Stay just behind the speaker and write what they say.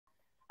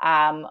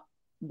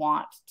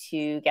want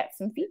to get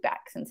some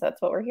feedback, since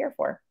that's what we're here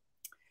for.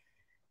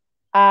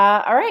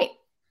 All right.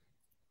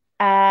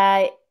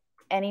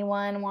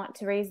 Anyone want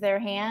to raise their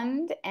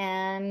hand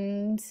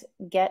and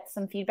get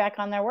some feedback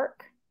on their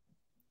work?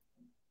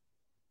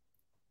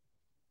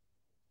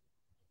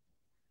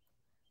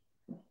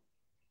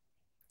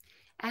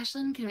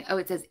 Ashlyn,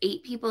 it says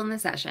 8 people in the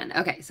session.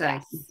 Okay, so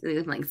yes. I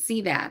can like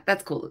see that.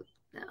 That's cool.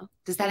 No,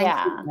 does that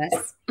include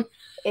us?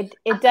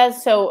 It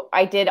does. So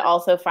I did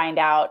also find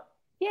out.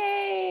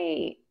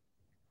 Yay!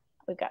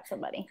 We've got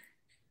somebody.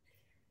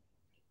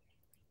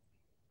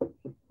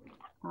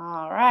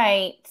 All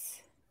right.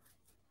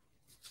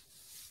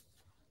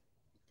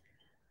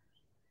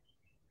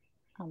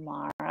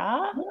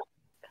 Amara,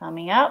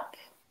 coming up.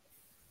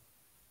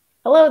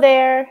 Hello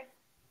there.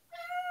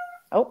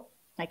 Oh,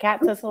 my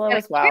cat says hello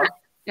as well.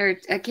 Or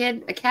a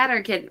cat or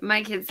a kid.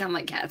 My kids sound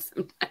like cats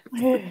sometimes.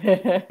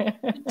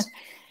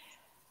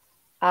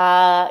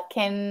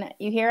 Can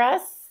you hear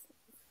us?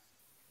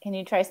 Can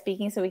you try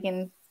speaking so we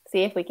can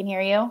see if we can hear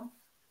you?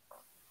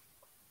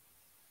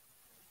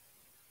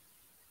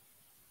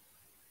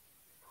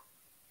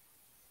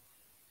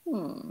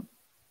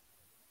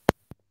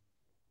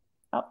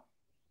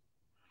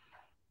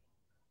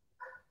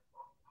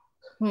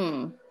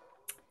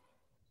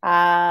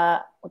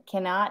 We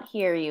cannot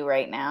hear you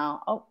right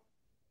now. Oh,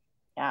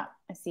 yeah.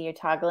 I see you're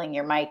toggling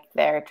your mic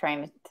there,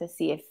 trying to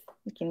see if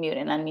you can mute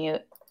and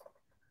unmute.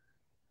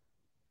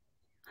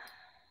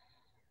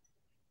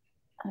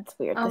 That's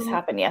weird. This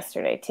happened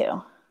yesterday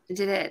too.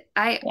 Did it?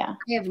 I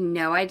have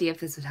no idea if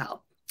this would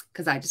help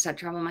because I just had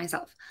trouble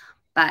myself.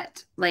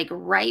 But like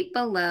right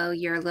below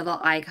your little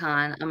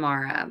icon,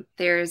 Amara,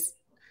 there's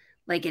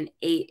like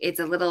it's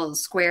a little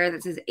square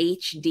that says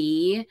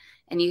HD,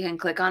 and you can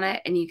click on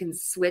it and you can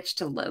switch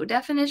to low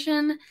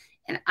definition.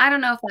 And I don't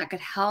know if that could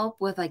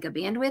help with like a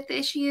bandwidth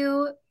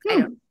issue.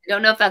 I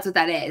don't know if that's what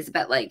that is,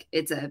 but like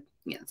it's a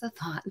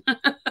thought.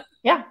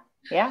 Yeah,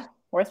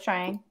 worth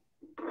trying.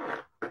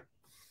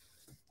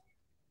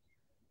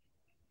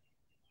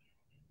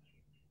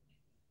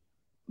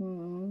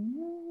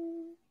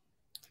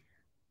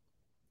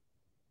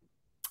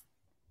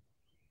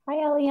 Hi,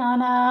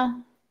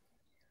 Eliana.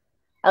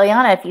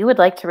 Eliana, if you would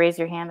like to raise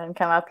your hand and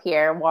come up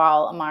here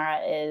while Amara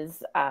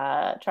is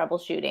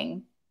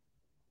troubleshooting,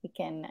 we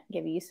can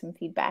give you some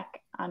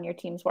feedback on your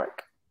team's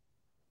work.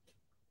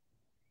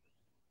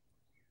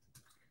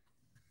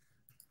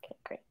 Okay,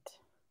 great.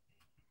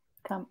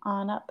 Come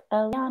on up,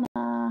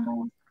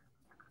 Eliana.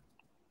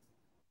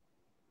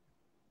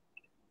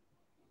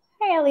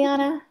 Hey,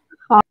 Eliana.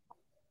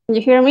 Can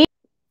you hear me?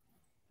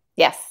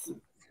 Yes.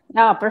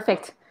 Oh,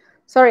 perfect.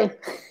 Sorry.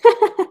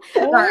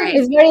 Right.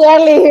 It's very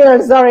early here.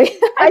 Sorry.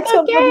 I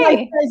took my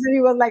face and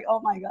it was like,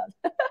 oh my God.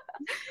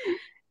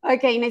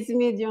 Okay, nice to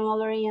meet you,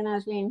 Mallory and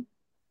Ashlyn.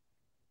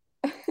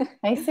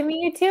 Nice to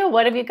meet you too.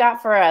 What have you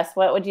got for us?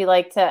 What would you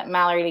like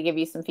Mallory to give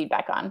you some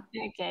feedback on?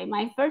 Okay,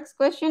 my first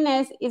question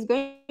is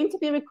going to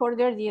be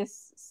recorded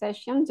this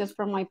session just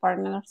for my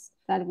partners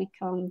that we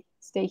can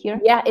stay here?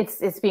 Yeah,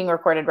 it's being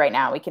recorded right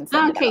now. We can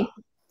send it out.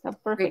 Oh,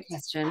 perfect. Great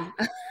question.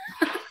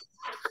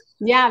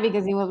 Yeah,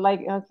 because it was like,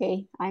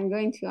 okay, I'm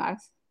going to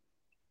ask.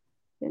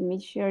 Let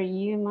me show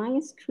you my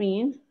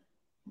screen.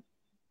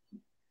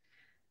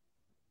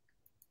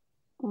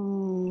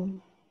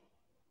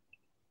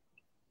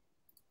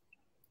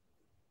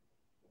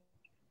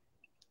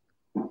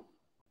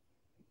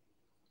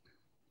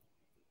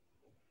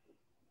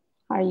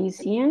 Are you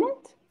seeing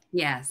it?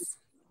 Yes.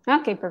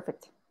 Okay,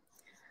 perfect.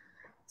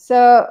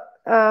 So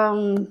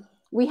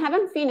we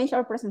haven't finished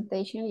our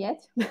presentation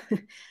yet,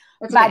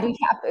 but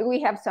we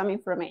have some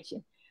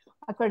information.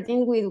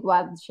 According with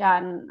what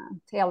Jean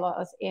tell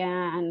us,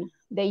 and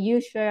they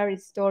use share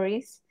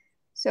stories.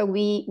 So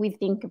we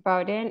think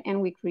about it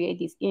and we create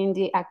this in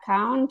the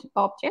account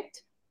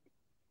object.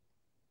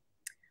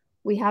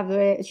 We have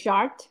a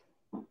chart.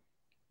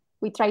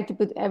 We try to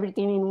put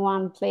everything in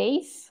one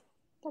place.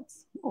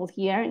 That's all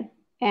here.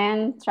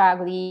 And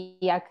track the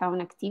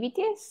account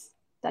activities.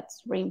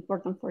 That's very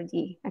important for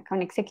the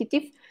account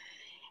executive.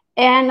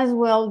 And as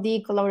well,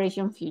 the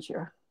collaboration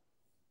feature.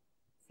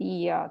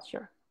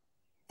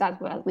 That's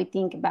what we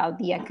think about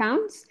the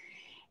accounts.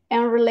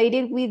 And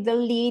related with the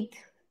lead,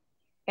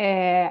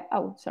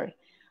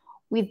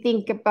 we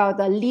think about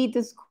the lead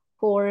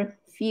score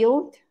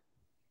field,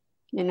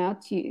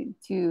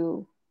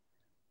 to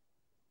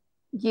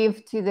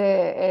give to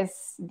the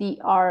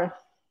SDR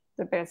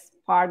the best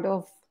part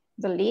of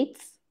the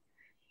leads,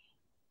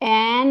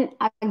 and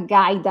a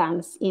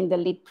guidance in the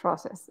lead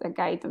process, a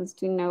guidance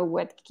to know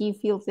what key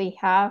fields they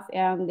have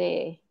and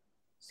the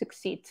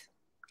succeed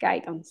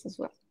guidance as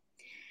well.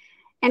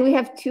 And we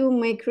have two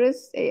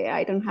macros.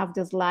 I don't have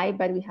the slide,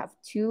 but we have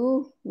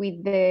two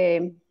with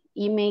the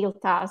email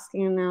task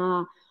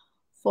and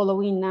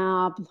following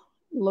up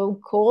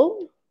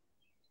local,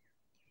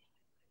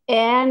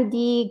 and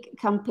the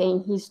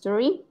campaign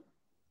history,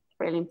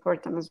 really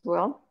important as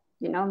well,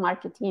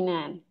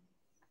 marketing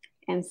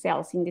and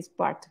sales in this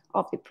part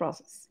of the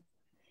process.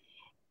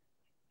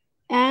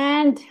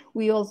 And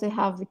we also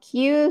have the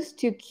queues,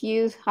 two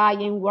queues, high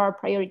and warm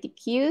priority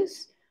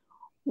queues,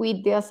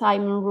 with the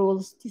assignment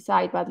rules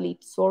decided by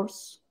lead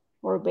source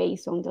or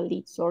based on the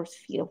lead source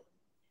field.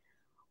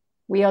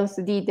 We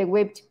also did the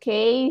web to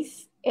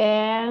case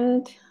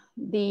and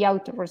the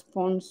auto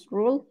response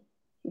rule.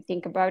 You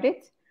think about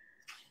it.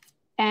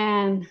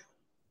 And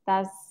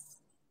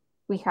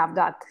we have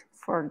that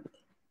for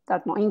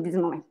that in this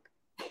moment.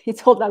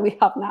 It's all that we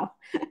have now.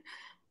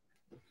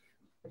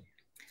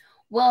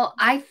 Well,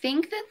 I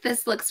think that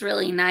this looks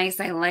really nice.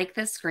 I like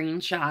the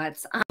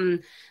screenshots.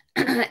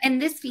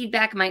 And this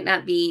feedback might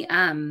not be,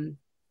 I'm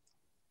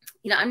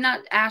not,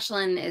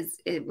 Ashlyn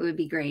it would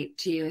be great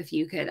too if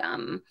you could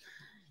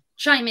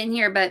chime in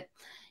here, but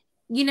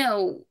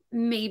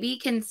maybe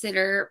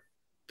consider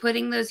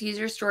putting those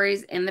user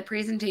stories in the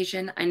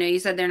presentation. I know you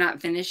said they're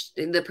not finished.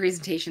 The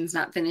presentation's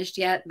not finished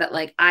yet, but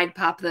like I'd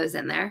pop those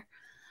in there.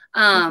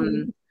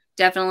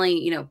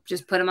 Definitely,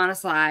 just put them on a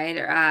slide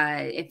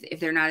if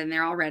they're not in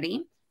there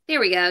already. There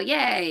we go.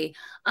 Yay.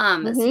 So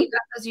you've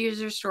got those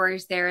user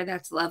stories there.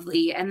 That's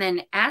lovely. And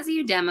then as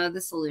you demo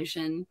the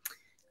solution,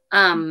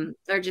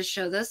 or just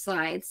show those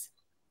slides,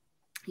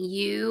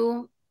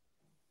 you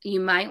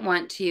might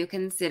want to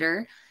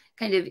consider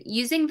kind of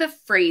using the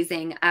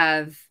phrasing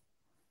of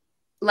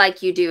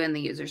like you do in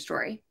the user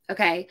story.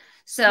 Okay.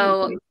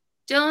 So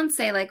don't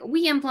say like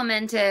we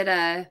implemented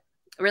a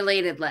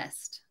related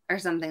list or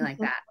something like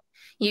that.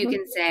 You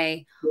can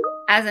say,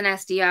 as an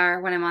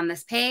SDR, when I'm on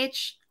this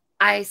page,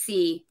 I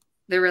see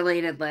the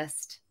related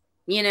list,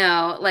 I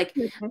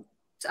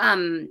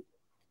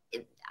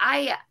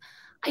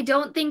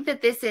don't think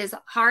that this is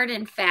hard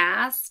and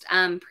fast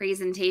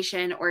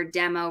presentation or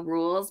demo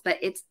rules, but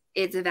it's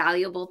a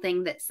valuable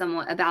thing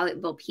a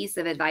valuable piece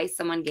of advice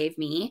someone gave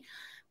me.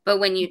 But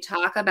when you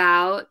talk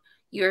about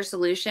your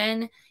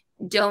solution,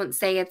 don't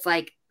say it's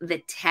like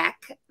the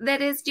tech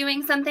that is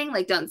doing something.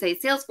 Like don't say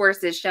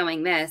Salesforce is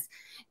showing this.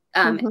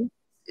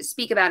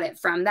 Speak about it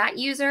from that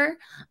user.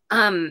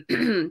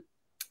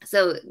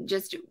 So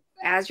just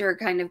as you're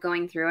kind of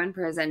going through and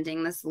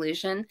presenting the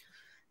solution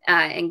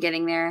and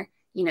getting there,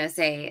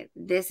 say,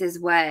 this is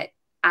what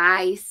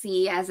I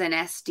see as an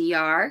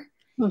SDR,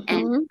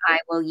 and I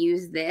will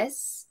use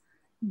this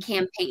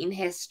campaign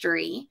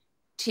history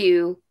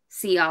to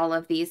see all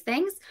of these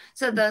things.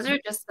 So those are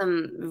just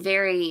some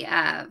very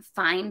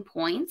fine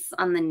points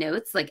on the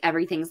notes. Like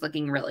everything's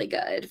looking really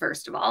good,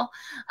 first of all.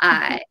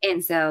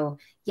 And so,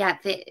 yeah,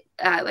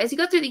 as you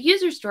go through the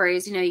user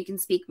stories, you can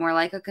speak more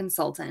like a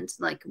consultant.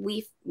 Like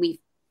we've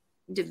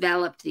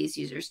developed these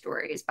user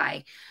stories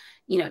by,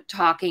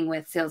 talking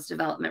with sales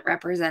development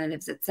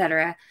representatives, et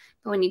cetera.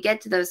 But when you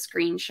get to those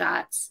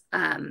screenshots,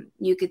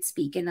 you could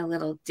speak in a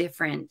little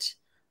different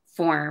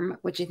form,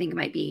 which I think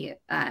might be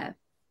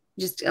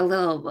just a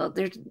little,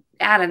 there's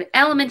add an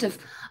element of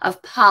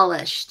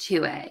polish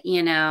to it,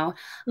 and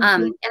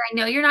I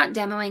know you're not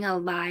demoing a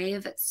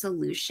live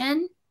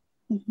solution,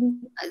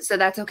 so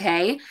that's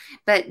okay.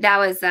 But that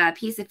was a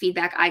piece of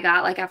feedback I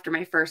got like after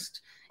my first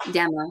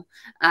demo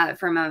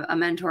from a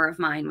mentor of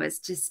mine, was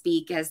to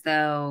speak as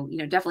though,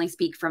 definitely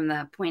speak from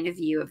the point of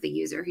view of the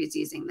user who's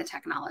using the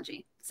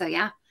technology. So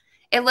yeah,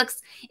 it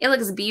looks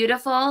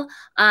beautiful.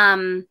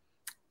 I'm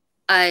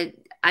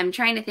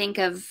trying to think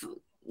of,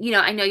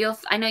 I know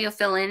you'll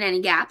fill in any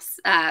gaps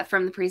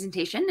from the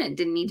presentation. It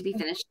didn't need to be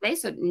finished today,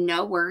 so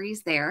no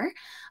worries there.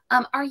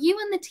 Are you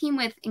on the team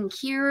with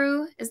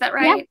Nkiru? Is that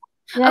right? Yeah.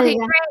 Okay,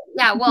 great.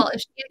 Yeah, well,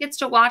 if she gets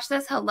to watch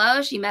this,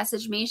 hello. She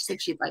messaged me. She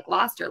said she'd like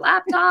lost her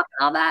laptop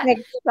and all that.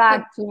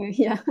 Exactly.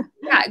 Yeah.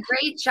 Yeah,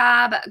 great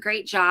job.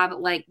 Great job.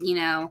 Like,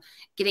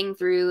 getting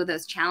through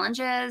those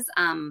challenges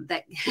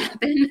that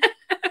happen.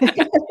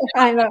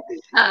 I know.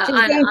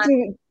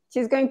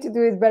 She's going to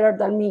do it better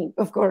than me,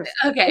 of course.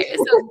 Okay.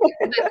 So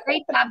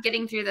great job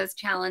getting through those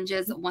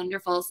challenges.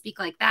 Wonderful. Speak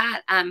like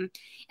that. And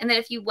then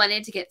if you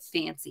wanted to get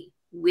fancy,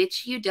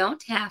 which you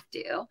don't have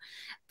to,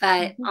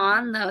 but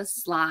on those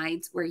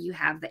slides where you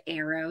have the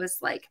arrows,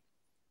 like,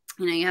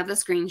 you have the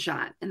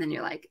screenshot and then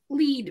you're like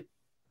lead,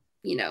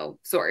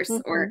 source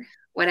or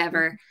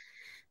whatever,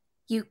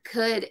 you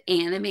could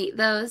animate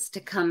those to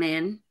come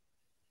in.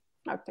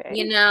 Okay.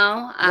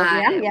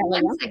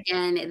 Once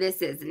again,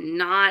 this is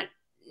not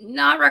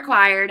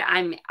required.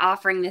 I'm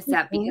offering this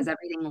up because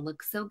everything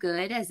looks so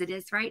good as it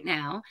is right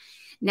now.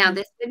 Now,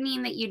 this would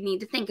mean that you'd need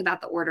to think about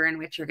the order in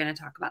which you're going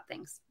to talk about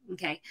things.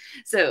 Okay.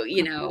 So,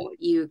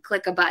 you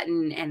click a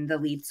button and the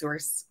lead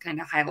source kind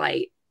of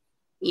highlight,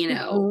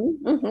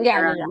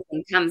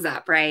 comes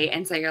up, right?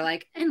 And so you're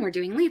like, and we're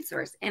doing lead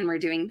source, and we're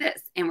doing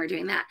this, and we're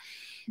doing that.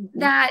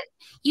 That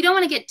you don't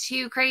want to get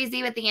too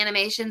crazy with the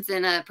animations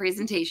in a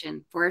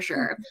presentation for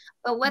sure.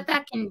 But what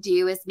that can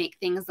do is make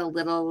things a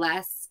little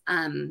less,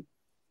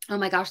 oh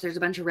my gosh, there's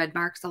a bunch of red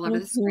marks all over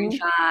the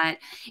screenshot.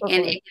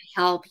 And it can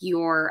help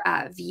your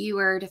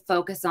viewer to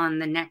focus on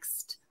the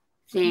next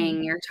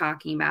thing you're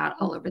talking about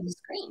all over the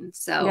screen.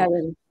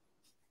 So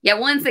yeah,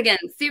 once again,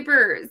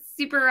 super,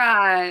 super,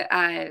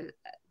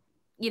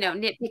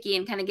 nitpicky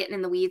and kind of getting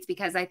in the weeds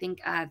because I think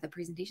the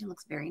presentation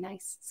looks very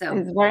nice. So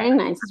it's very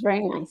nice. It's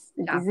very nice.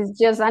 Yeah. This is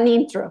just an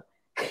intro.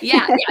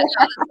 Yeah.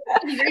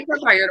 Great so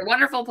far. You're in a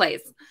wonderful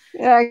place.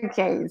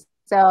 Okay.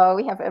 So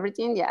we have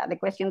everything. Yeah. The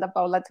question that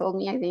Paula told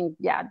me, I think,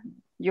 yeah,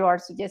 you are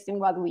suggesting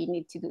what we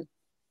need to do.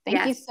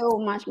 Thank you so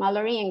much,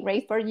 Mallory, and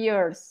great for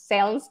your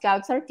Sales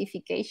Scout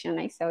certification.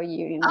 I saw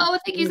you. Oh,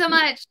 thank you so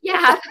much.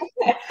 Yeah.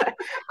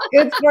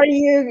 Good for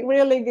you.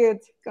 Really good.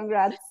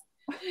 Congrats.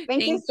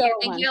 Thank you so much.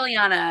 Thank you,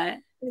 Eliana.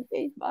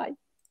 Okay, bye.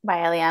 Bye,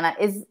 Eliana.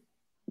 Is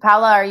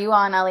Paula, are you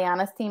on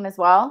Eliana's team as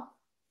well?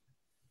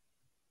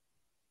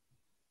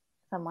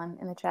 Someone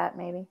in the chat,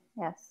 maybe?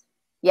 Yes.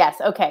 Yes.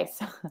 Okay.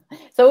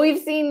 So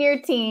we've seen your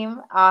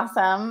team.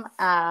 Awesome.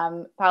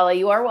 Paula,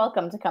 you are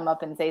welcome to come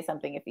up and say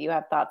something if you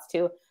have thoughts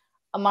too.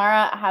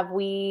 Amara, have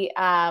we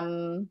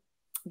been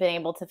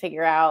able to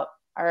figure out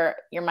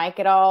your mic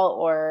at all,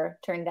 or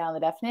turn down the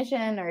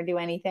definition, or do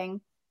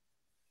anything?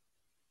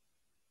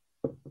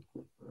 I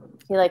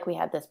feel like we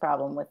had this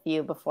problem with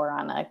you before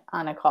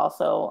on a call,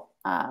 so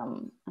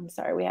I'm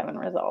sorry we haven't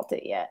resolved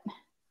it yet.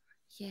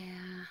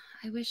 Yeah,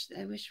 I wish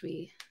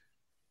we.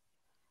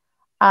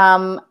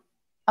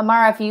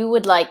 Amara, if you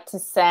would like to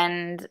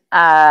send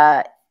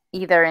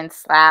either in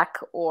Slack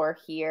or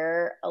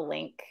here a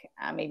link,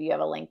 maybe you have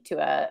a link to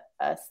a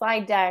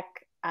slide deck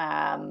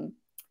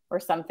or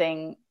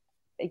something,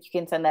 you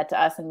can send that to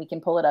us and we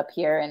can pull it up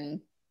here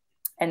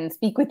and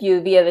speak with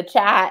you via the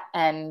chat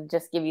and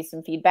just give you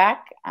some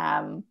feedback.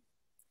 No,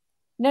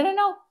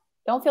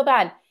 don't feel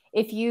bad.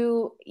 If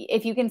you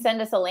can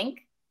send us a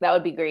link, that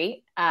would be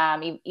great.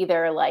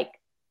 Either like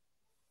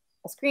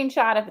a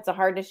screenshot if it's a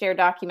hard to share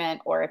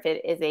document, or if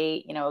it is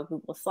a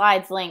Google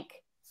Slides link,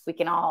 we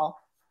can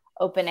all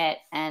open it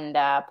and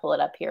pull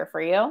it up here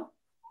for you.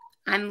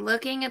 I'm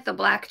looking at the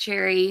Black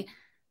Cherry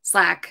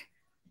Slack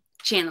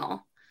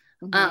channel.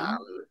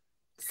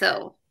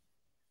 So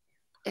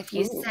if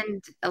you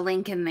send a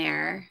link in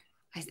there,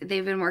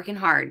 they've been working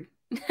hard,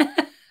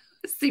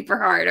 super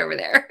hard over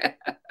there.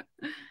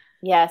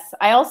 Yes.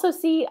 I also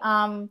see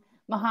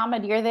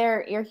Mohammed,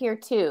 you're here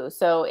too.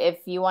 So if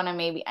you want to,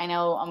 maybe, I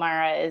know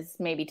Amara is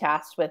maybe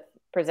tasked with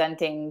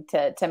presenting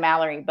to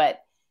Mallory,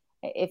 but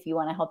if you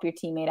want to help your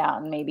teammate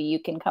out, and maybe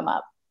you can come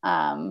up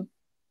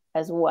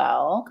as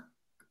well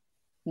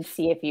and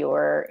see if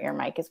your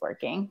mic is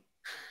working.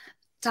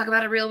 Talk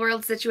about a real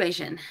world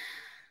situation.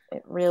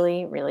 It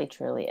really, really,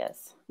 truly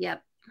is.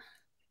 Yep.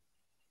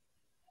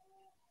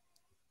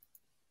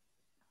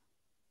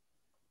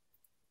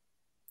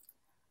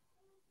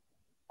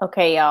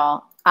 Okay,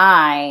 y'all,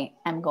 I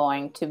am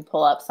going to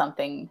pull up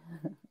something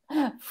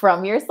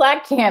from your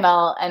Slack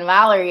channel, and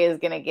Mallory is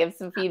going to give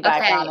some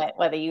feedback on it,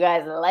 whether you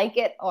guys like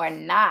it or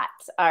not.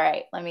 All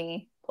right, let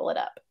me pull it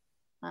up.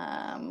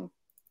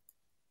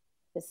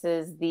 This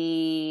is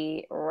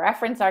the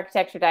reference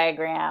architecture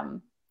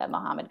diagram that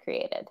Mohammed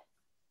created.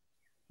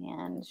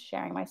 And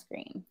sharing my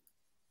screen.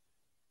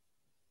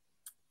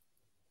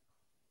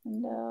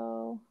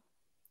 Window.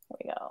 There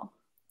we go.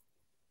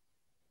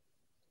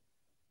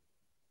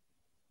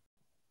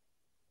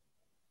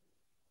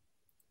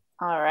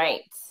 All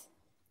right.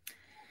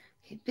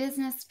 Okay,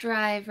 business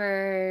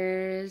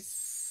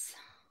drivers.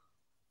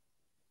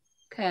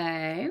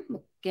 Okay,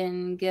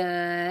 looking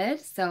good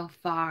so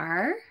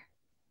far.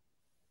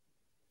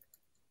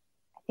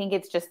 I think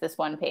it's just this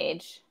one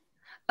page.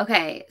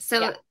 Okay,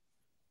 so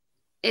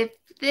if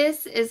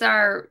this is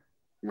our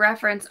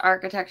reference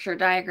architecture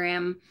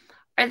diagram,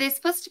 are they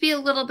supposed to be a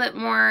little bit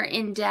more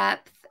in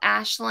depth,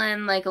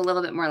 Ashlyn, like a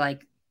little bit more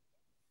like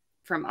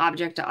from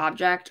object to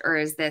object, or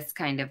is this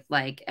kind of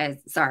like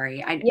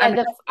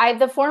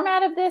the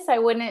format of this, I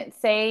wouldn't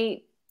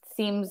say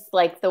seems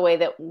like the way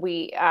that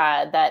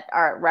that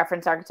our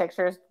reference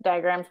architecture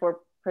diagrams were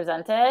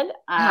presented.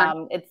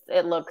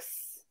 It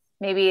looks,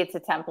 maybe it's a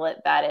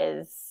template that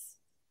is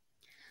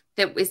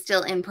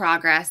still in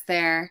progress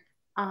there.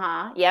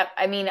 Yep.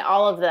 I mean,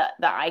 all of the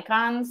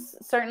icons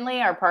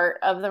certainly are part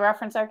of the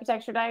reference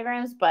architecture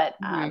diagrams, but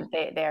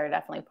they are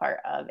definitely part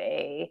of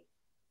a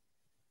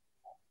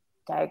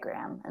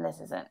diagram, and this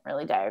isn't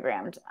really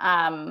diagrammed.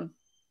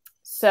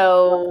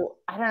 So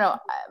I don't know,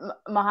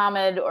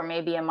 Mohammed or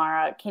maybe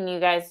Amara, can you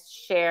guys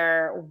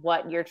share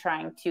what you're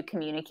trying to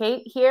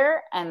communicate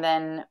here? And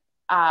then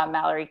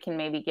Mallory can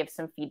maybe give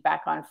some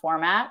feedback on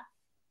format.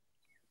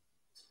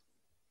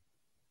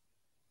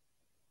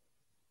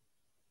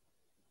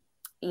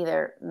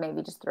 Either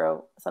maybe just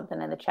throw something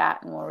in the chat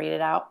and we'll read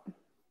it out.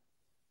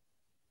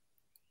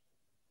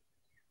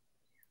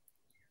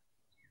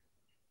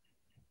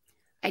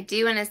 I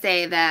do want to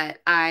say that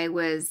I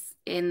was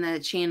in the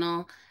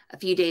channel a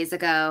few days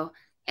ago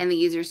and the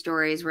user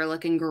stories were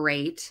looking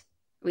great.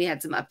 We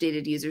had some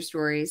updated user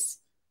stories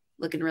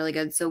looking really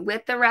good. So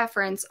with the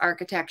reference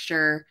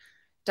architecture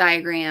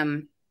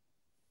diagram,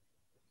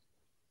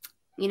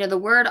 the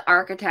word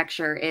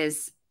architecture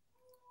is,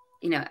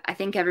 I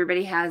think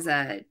everybody has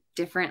a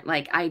different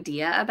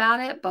idea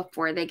about it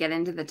before they get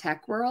into the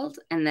tech world.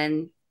 And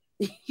then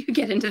you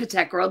get into the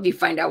tech world, you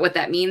find out what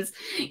that means.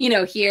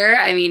 Here,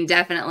 I mean,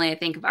 definitely I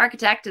think of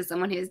architect as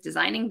someone who's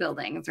designing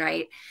buildings,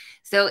 right?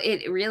 So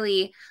it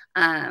really,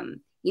 I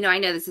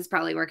know this is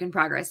probably work in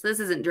progress. This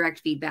isn't direct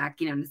feedback,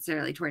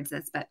 necessarily towards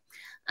this, but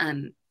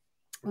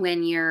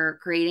when you're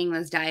creating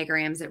those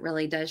diagrams, it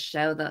really does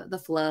show the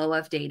flow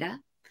of data,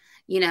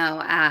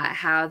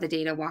 how the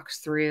data walks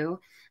through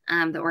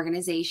the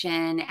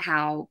organization,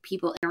 how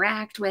people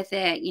interact with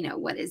it,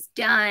 what is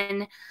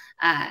done.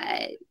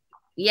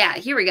 Yeah,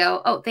 here we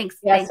go. Oh, thanks.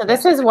 Yeah, so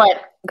this is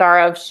what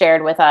Gaurav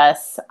shared with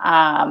us. Do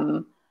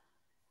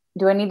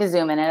I need to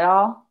zoom in at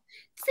all?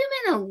 Zoom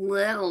in a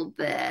little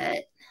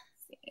bit.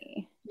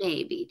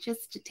 Maybe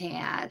just a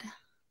tad.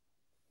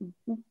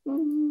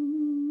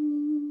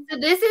 So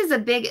this is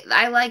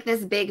I like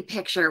this big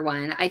picture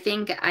one. I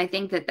think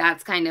that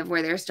that's kind of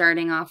where they're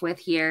starting off with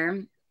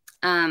here.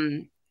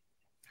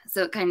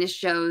 So it kind of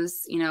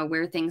shows,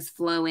 where things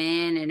flow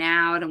in and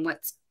out and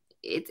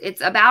it's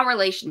about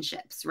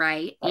relationships,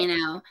 right?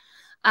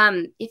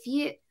 I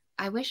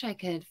wish I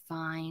could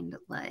find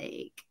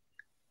like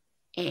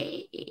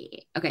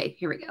okay,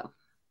 here we go.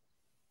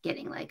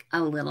 Getting like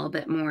a little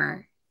bit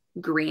more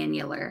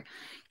granular.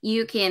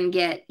 You can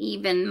get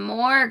even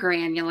more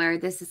granular.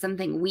 This is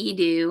something we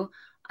do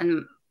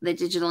on the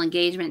digital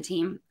engagement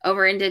team.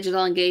 Over in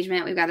digital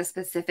engagement, we've got a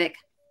specific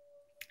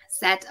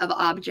set of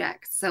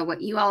objects. So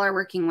what you all are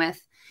working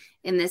with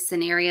in this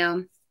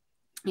scenario,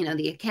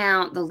 the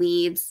account, the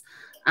leads,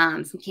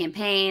 some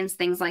campaigns,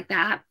 things like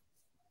that.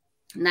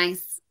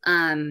 Nice,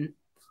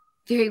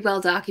 very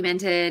well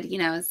documented,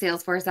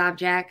 Salesforce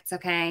objects.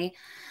 Okay.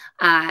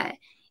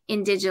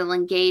 In digital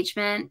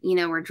engagement,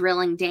 we're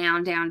drilling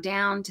down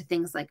to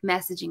things like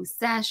messaging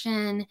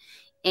session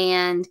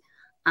and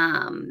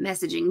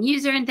messaging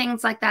user and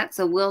things like that.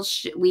 So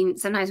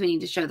sometimes we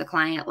need to show the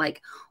client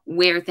like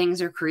where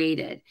things are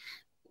created,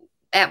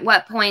 at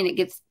what point it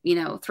gets,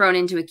 thrown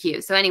into a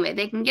queue. So anyway,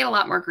 they can get a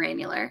lot more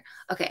granular.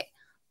 Okay.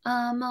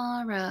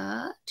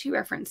 Amara, 2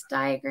 reference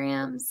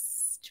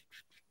diagrams.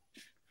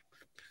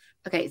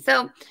 Okay.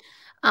 So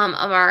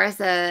Amara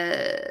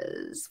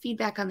says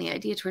feedback on the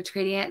idea towards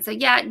creating it. So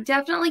yeah,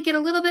 definitely get a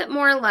little bit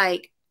more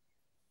like,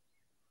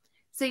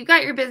 so you've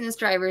got your business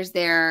drivers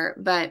there,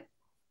 but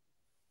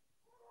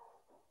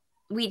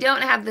we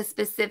don't have the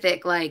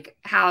specific, like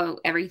how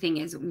everything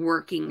is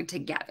working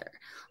together.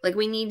 Like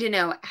we need to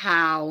know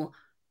how.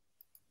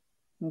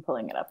 I'm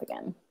pulling it up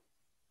again.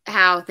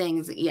 How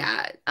things,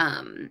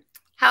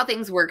 how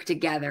things work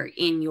together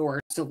in your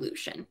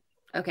solution.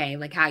 Okay.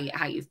 Like how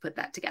you've put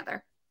that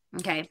together.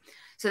 Okay.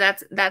 So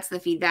that's the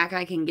feedback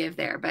I can give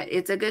there, but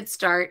it's a good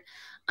start.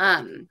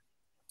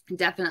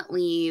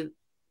 Definitely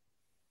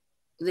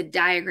the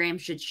diagram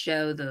should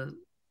show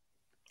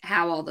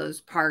how all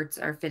those parts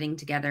are fitting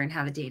together and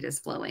how the data is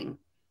flowing.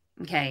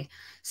 Okay.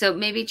 So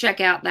maybe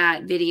check out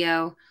that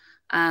video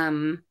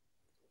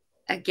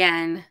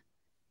again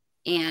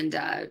and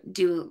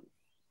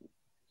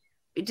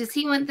does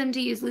he want them to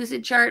use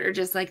Lucidchart or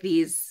just like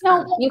these?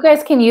 No, you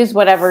guys can use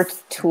whatever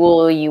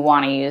tool you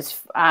want to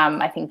use.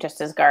 I think just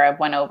as Gaurav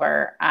went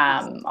over,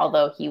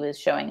 although he was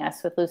showing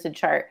us with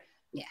Lucidchart.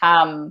 Yeah.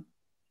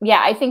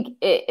 I think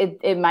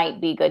it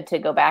might be good to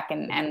go back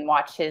and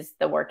watch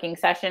the working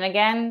session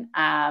again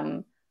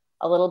a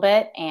little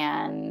bit.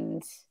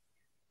 And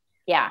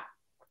yeah,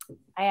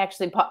 I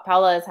actually,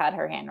 Paula has had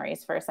her hand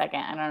raised for a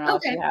second. I don't know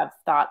if you have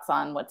thoughts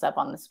on what's up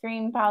on the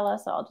screen, Paula,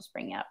 so I'll just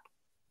bring you up.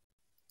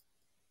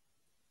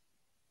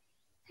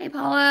 Hey,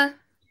 Paula.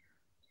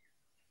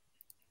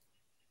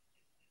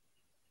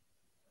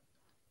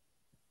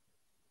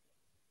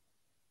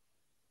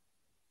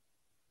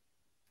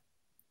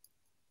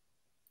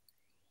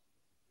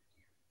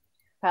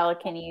 Paula,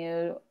 can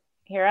you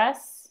hear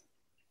us?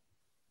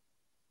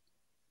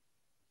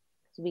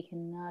 We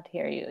cannot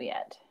hear you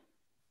yet.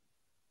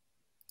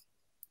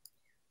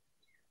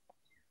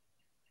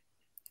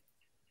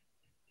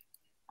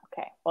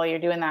 Okay, while you're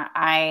doing that,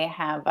 I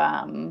have,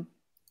 I'm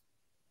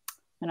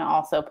gonna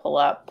also pull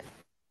up.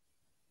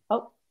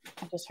 Oh,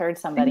 I just heard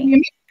somebody. Can you hear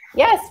me?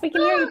 Yes, we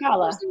can hear you,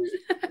 Paula.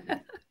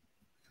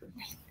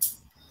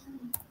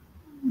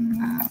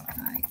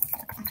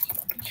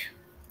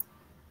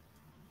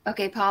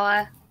 Okay,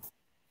 Paula.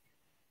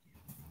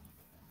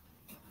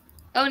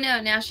 Oh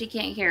no, now she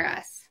can't hear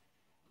us.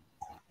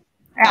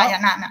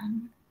 Yeah,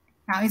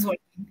 now it's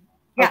working.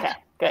 Yeah. Okay,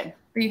 good.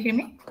 Do you hear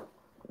me?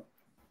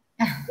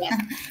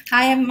 Yes.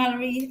 Hi, I'm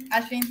Mallory.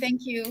 Ashwin,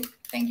 thank you.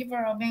 Thank you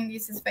for opening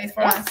this space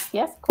for us.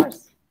 Yes, of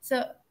course.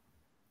 So,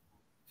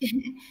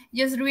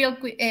 just really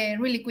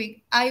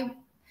quick.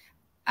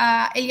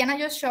 Eliana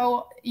just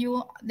showed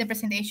you the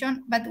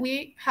presentation, but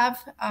we have,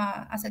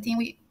 as a team,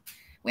 we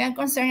are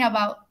concerned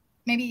about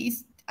maybe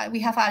we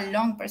have a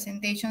long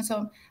presentation.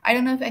 So I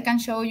don't know if I can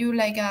show you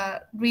like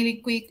a really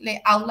quick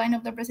outline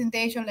of the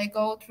presentation, like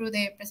go through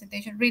the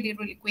presentation really,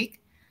 really quick.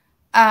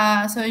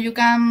 So you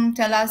can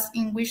tell us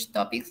in which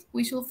topics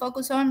we should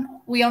focus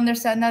on. We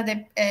understand that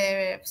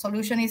the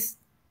solution is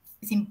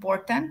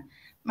important,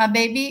 but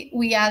maybe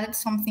we added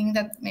something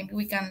that maybe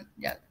we can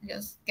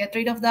just get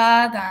rid of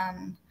that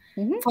and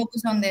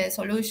focus on the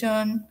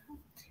solution.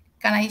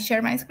 Can I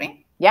share my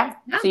screen? Yeah.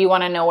 So you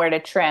want to know where to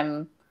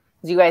trim.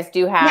 You guys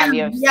do have,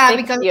 you have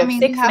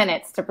 6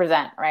 minutes to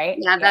present, right?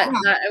 Yeah,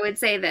 I would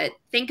say that,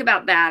 think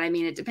about that. I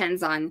mean, it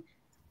depends on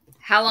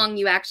how long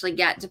you actually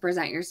get to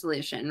present your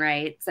solution,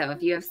 right? So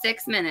if you have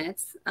 6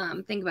 minutes,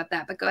 think about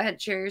that. But go ahead,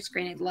 share your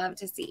screen. I'd love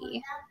to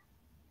see.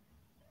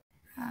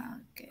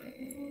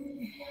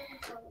 Okay.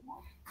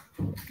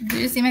 Do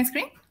you see my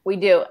screen? We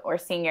do. We're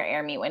seeing your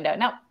AirMeet window.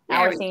 No,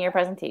 now we're seeing your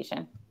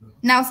presentation.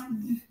 Now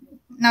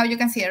you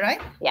can see it,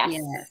 right?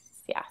 Yes.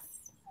 Yes.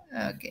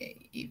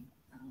 Okay.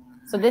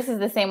 So this is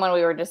the same one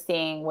we were just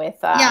seeing with.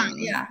 I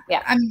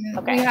mean,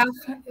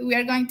 we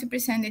are going to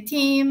present the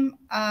team,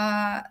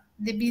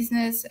 the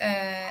business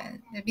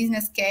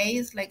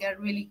case, like a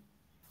really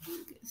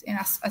in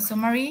a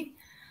summary,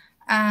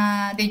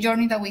 the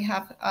journey that we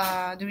have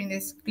during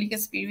this click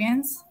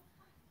experience.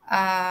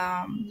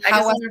 I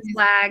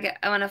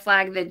want to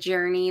flag the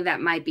journey. That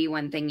might be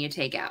one thing you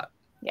take out.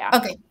 Yeah.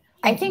 Okay.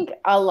 I think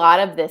a lot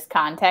of this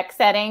context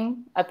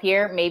setting up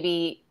here,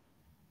 maybe,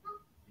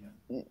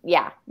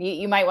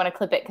 you might want to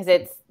clip it because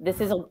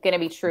this is going to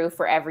be true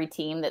for every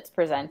team that's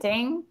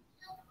presenting,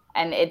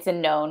 and it's a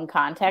known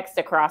context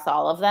across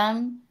all of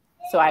them.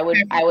 So I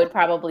would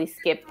probably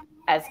skip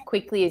as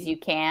quickly as you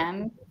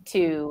can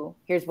to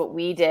here's what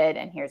we did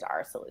and here's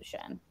our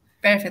solution.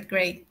 Perfect.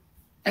 Great.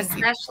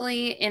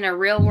 Especially in a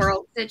real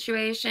world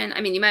situation.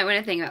 I mean, you might want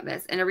to think about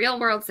this. In a real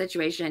world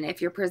situation,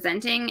 if you're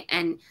presenting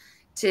and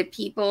to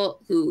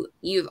people who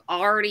you've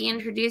already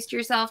introduced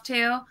yourself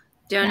to,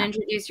 don't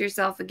introduce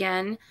yourself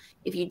again.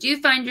 If you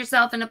do find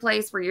yourself in a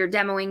place where you're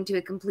demoing to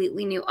a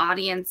completely new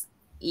audience,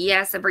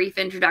 yes, a brief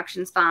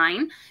introduction's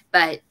fine,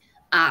 but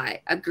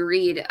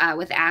agreed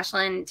with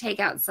Ashlyn, take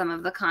out some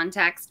of the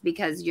context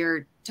because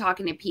you're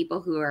talking to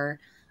people who are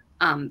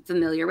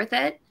familiar with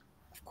it.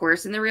 Of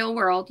course, in the real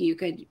world, you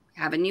could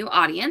have a new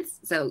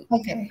audience. So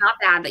it's not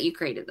bad that you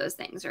created those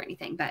things or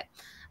anything, but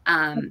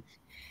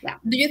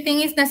Do you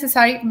think it's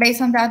necessary,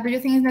 based on that, do you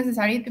think it's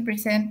necessary to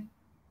present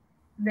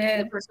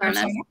the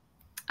persona?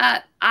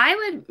 I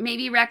would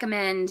maybe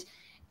recommend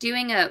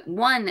doing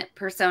one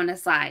persona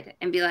slide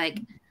and be like,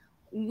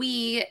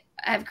 we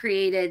have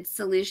created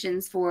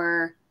solutions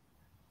for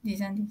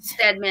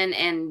Stedman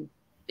and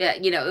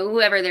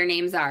whoever their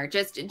names are,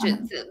 just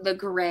the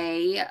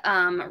gray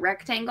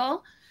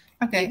rectangle.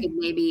 Okay.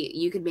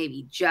 You could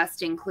maybe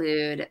just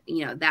include,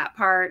 that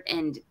part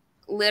and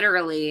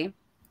literally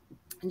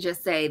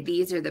just say,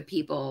 these are the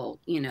people,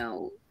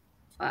 who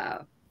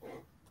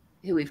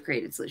we've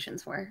created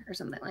solutions for or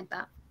something like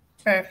that.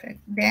 Perfect.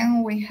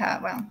 Then we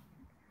have,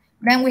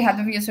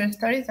 the user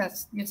stories,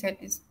 as you said,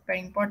 is very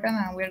important.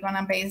 And we're going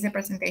to base the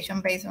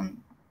presentation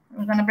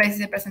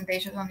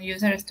on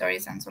user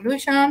stories and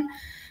solution.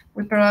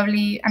 We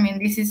probably,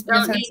 this is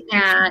don't need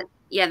that.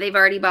 Yeah, they've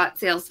already bought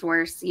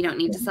Salesforce. You don't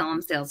need to sell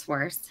them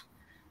Salesforce.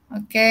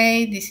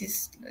 Okay, this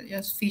is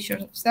just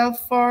features of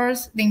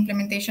Salesforce. The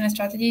implementation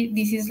strategy,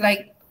 this is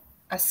like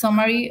a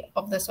summary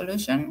of the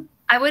solution.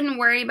 I wouldn't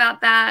worry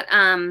about that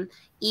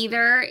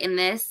either in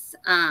this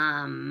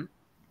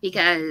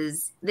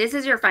because this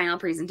is your final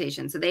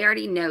presentation. So they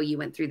already know you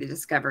went through the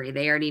discovery.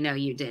 They already know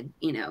you did,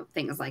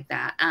 things like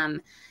that. I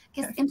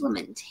guess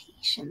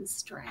implementation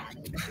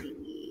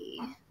strategy.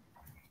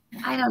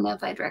 I don't know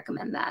if I'd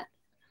recommend that.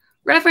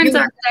 Reference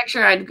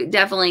architecture, I'd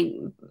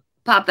definitely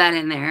pop that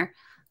in there.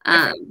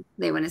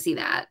 They want to see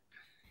that.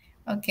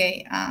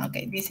 Okay.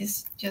 Okay. This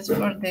is just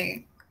for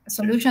the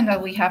solution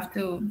that we have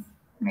to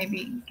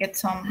maybe get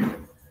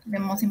the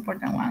most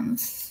important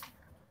ones,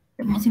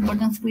 the most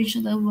important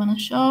screenshot that we want to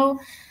show.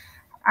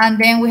 And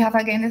then we have,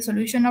 again, the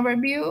solution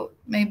overview.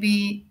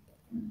 Maybe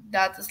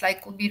that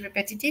slide could be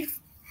repetitive.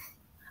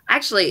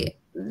 Actually,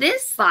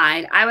 this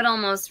slide, I would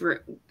almost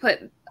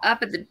put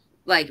up at the,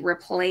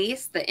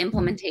 replace the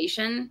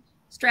implementation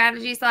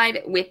strategy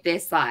slide with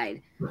this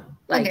slide.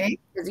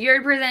 Because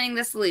you're presenting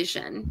the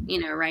solution,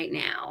 right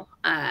now.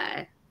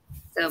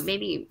 So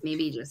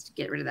maybe just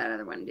get rid of that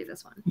other one and do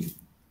this one.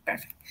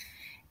 Perfect.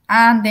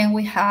 And then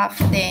we have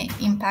the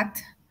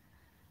impact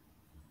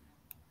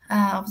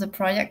of the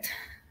project.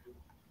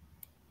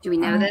 Do we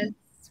know this?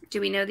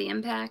 Do we know the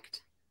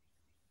impact?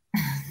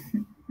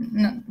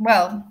 No,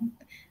 well,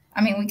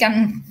 we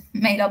can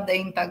make up the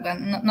impact, but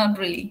not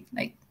really.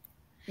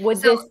 Would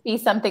this be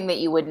something that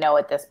you would know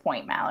at this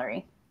point,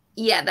 Mallory?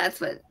 Yeah,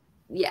 that's what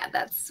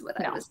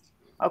I was.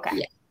 Okay.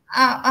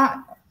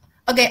 Yeah.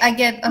 Okay, I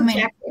get.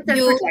 It's a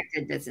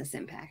projected business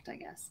impact, I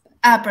guess.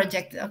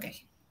 Projected.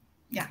 Okay.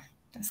 Yeah,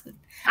 that's good.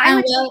 I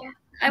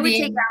would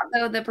take out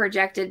though the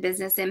projected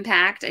business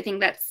impact. I think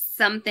that's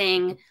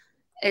something.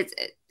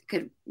 It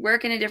could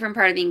work in a different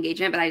part of the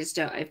engagement, but I just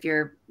don't. If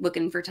you're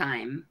looking for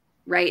time,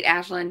 right,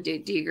 Ashlyn? Do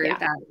you agree with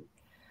that?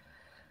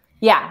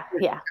 Yeah.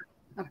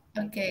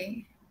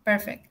 Okay.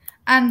 Perfect.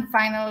 And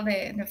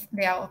finally,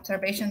 the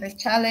observation, the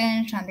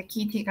challenge, and the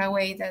key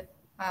takeaway that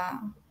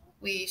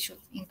we should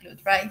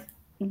include, right?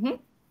 Mm-hmm.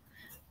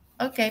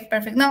 Okay,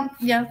 perfect. No,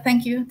 yeah,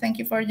 thank you. Thank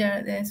you for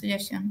the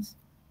suggestions.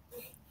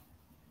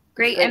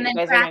 Great. And then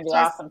you guys are going to do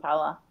awesome,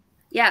 Paula.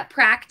 Yeah,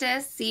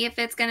 practice. See if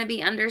it's going to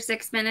be under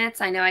 6 minutes.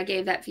 I know I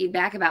gave that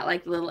feedback about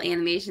like the little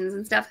animations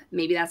and stuff.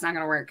 Maybe that's not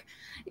going to work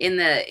in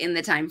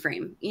the time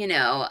frame, you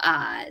know.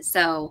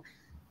 So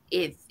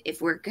if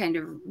we're kind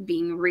of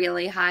being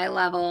really high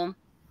level,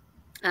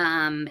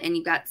 and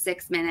you've got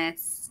 6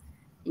 minutes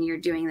and you're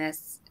doing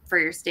this for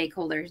your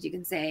stakeholders, you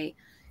can say,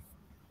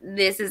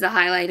 this is a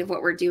highlight of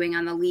what we're doing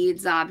on the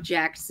leads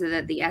object so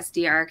that the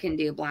SDR can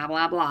do blah,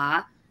 blah,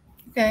 blah.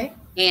 Okay.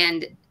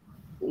 And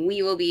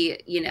we will be,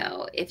 you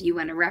know, if you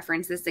want to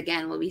reference this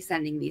again, we'll be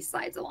sending these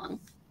slides along.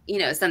 You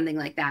know, something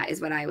like that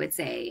is what I would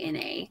say in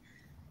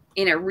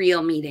a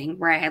real meeting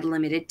where I had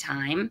limited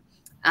time.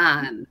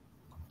 And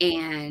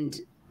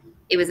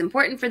it was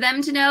important for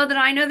them to know that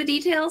I know the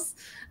details,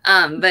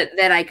 but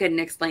that I couldn't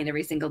explain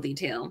every single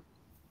detail.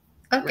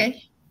 Okay. Right.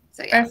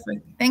 So yeah.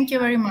 Perfect. Thank you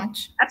very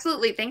much.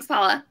 Absolutely. Thanks,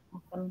 Paula.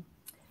 Awesome.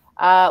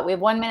 We have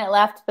 1 minute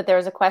left, but there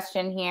was a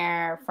question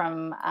here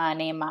from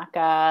named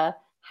Maka.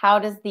 How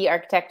does the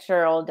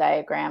architectural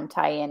diagram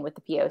tie in with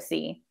the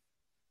POC?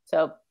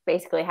 So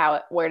basically,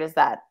 where does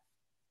that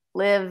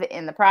live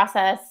in the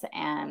process,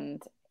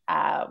 and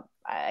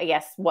I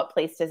guess what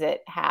place does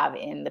it have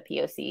in the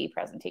POC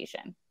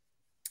presentation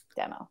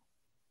demo?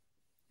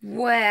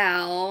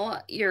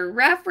 Well, your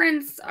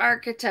reference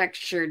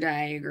architecture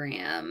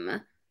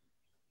diagram,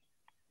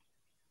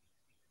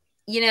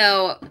 you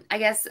know, I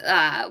guess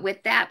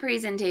with that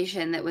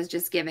presentation that was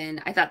just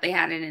given, I thought they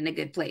had it in a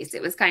good place.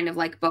 It was kind of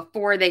like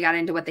before they got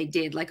into what they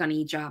did, like on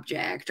each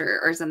object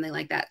or something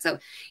like that. So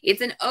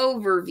it's an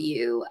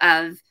overview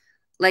of,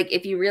 like,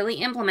 if you really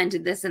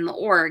implemented this in the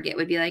org, it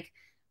would be like,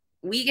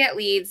 we get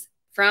leads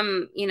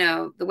from, you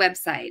know, the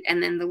website,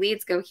 and then the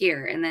leads go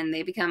here, and then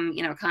they become,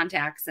 you know,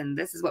 contacts, and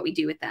this is what we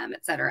do with them,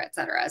 et cetera, et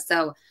cetera.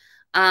 So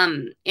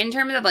in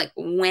terms of like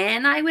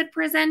when I would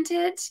present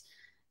it,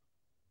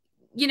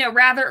 you know,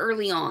 rather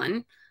early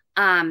on.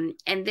 And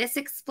this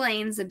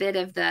explains a bit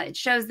of it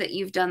shows that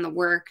you've done the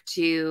work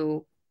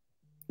to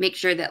make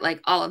sure that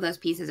like all of those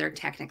pieces are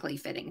technically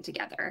fitting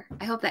together.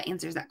 I hope that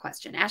answers that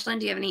question. Ashlyn,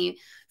 do you have any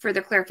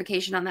further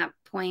clarification on that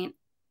point?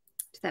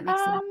 Does that make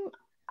sense?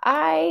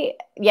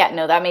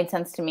 No, that made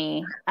sense to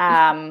me.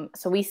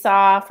 So we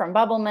saw from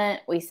Bubblemint,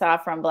 we saw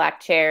from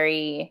Black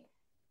Cherry,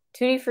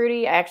 Tutti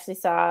Frutti. I actually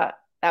saw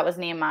that was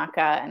named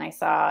Maka, and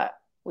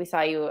we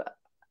saw you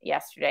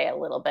yesterday a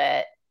little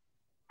bit.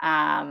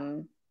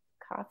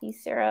 Coffee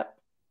syrup.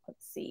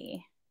 Let's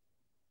see.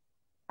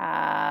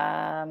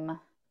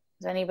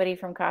 Is anybody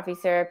from Coffee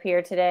Syrup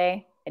here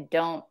today? I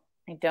don't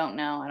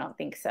know. I don't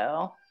think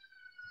so.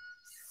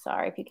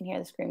 Sorry if you can hear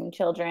the screaming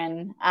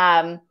children.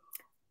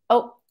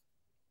 Oh,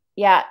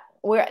 yeah.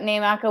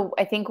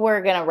 I think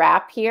we're gonna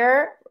wrap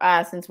here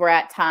since we're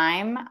at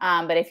time.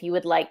 But if you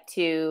would like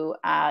to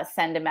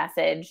send a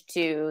message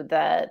to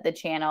the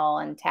channel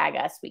and tag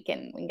us, we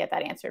can get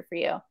that answered for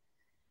you.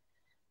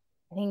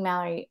 I think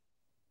Mallory,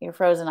 you're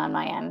frozen on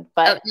my end,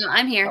 but no,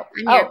 I'm here.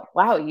 I'm here. Oh,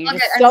 wow, you're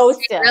just so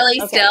still. Really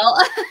still.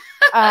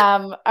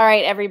 All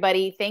right,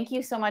 everybody. Thank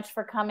you so much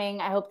for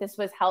coming. I hope this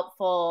was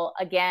helpful.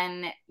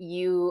 Again,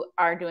 you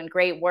are doing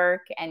great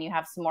work, and you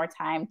have some more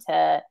time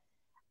to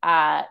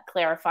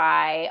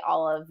clarify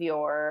all of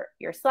your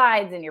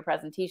slides and your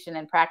presentation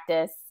and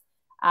practice.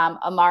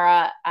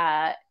 Amara,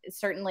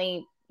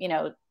 certainly, you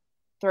know,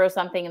 throw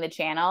something in the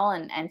channel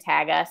and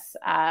tag us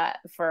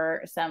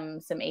for some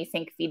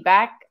async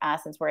feedback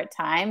since we're at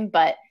time.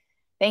 But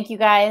thank you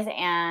guys,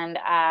 and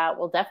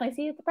we'll definitely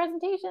see you at the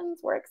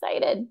presentations. We're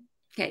excited.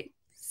 Okay.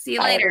 See you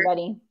Bye, later.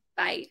 everybody.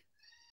 Bye.